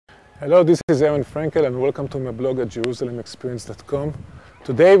Hello, this is Aaron Frankel and welcome to my blog at JerusalemExperience.com.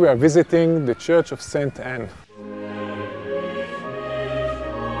 Today we are visiting the Church of St. Anne.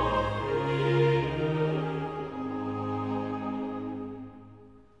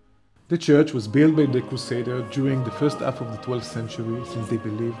 The church was built by the Crusaders during the first half of the 12th century, since they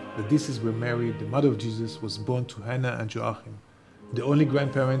believed that this is where Mary, the mother of Jesus, was born to Anne and Joachim, the only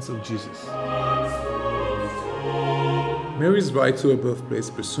grandparents of Jesus. Mary's right to her birthplace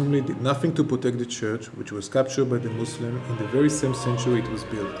presumably did nothing to protect the church, which was captured by the Muslims in the very same century it was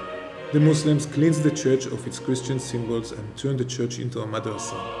built. The Muslims cleansed the church of its Christian symbols and turned the church into a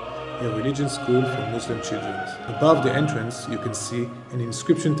Madrasab, a religion school for Muslim children. Above the entrance, you can see an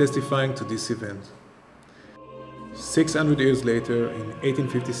inscription testifying to this event. 600 years later, in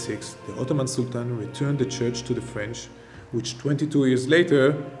 1856, the Ottoman Sultan returned the church to the French, which 22 years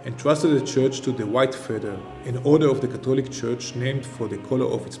later entrusted the church to the White Feather, an order of the Catholic Church named for the color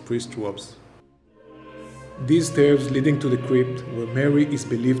of its priest robes. These stairs leading to the crypt where Mary is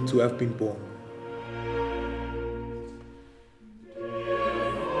believed to have been born.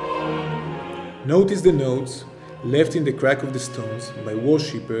 Notice the notes left in the crack of the stones by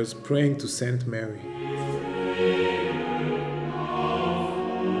worshippers praying to Saint Mary.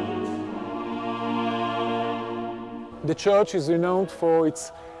 The church is renowned for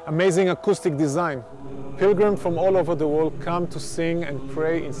its amazing acoustic design. Pilgrims from all over the world come to sing and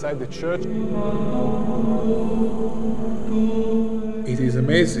pray inside the church. It is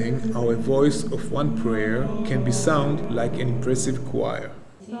amazing how a voice of one prayer can be sound like an impressive choir.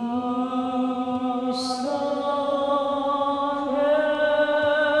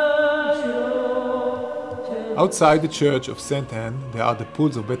 Outside the church of St. Anne, there are the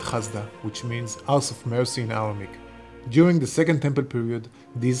pools of Bethesda, which means House of Mercy in Aramaic. During the Second Temple period,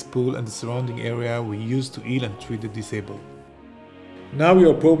 these pools and the surrounding area were used to heal and treat the disabled. Now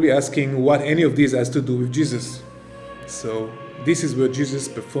you are probably asking what any of this has to do with Jesus. So, this is where Jesus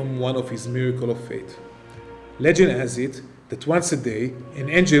performed one of his miracles of faith. Legend has it that once a day, an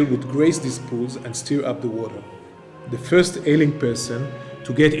angel would grace these pools and stir up the water. The first ailing person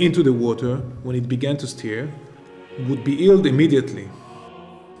to get into the water when it began to stir would be healed immediately.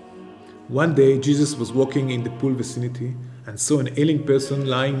 One day, Jesus was walking in the pool vicinity and saw an ailing person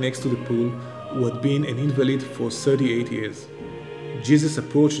lying next to the pool who had been an invalid for 38 years. Jesus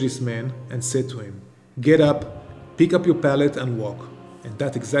approached this man and said to him, "Get up, pick up your pallet and walk." And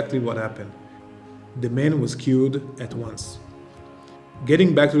that's exactly what happened. The man was cured at once.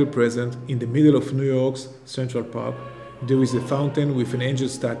 Getting back to the present, in the middle of New York's Central Park, there is a fountain with an angel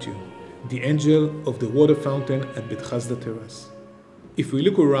statue, the angel of the water fountain at Bethesda Terrace. If we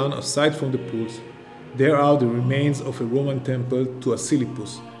look around aside from the pools, there are the remains of a Roman temple to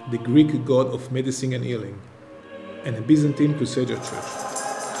Asclepius, the Greek god of medicine and healing, and a Byzantine Crusader church.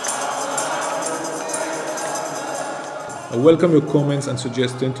 I welcome your comments and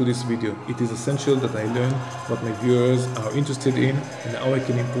suggestions to this video. It is essential that I learn what my viewers are interested in and how I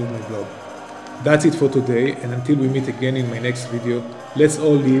can improve my blog. That's it for today, and until we meet again in my next video, let's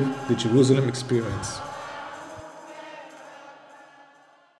all live the Jerusalem experience.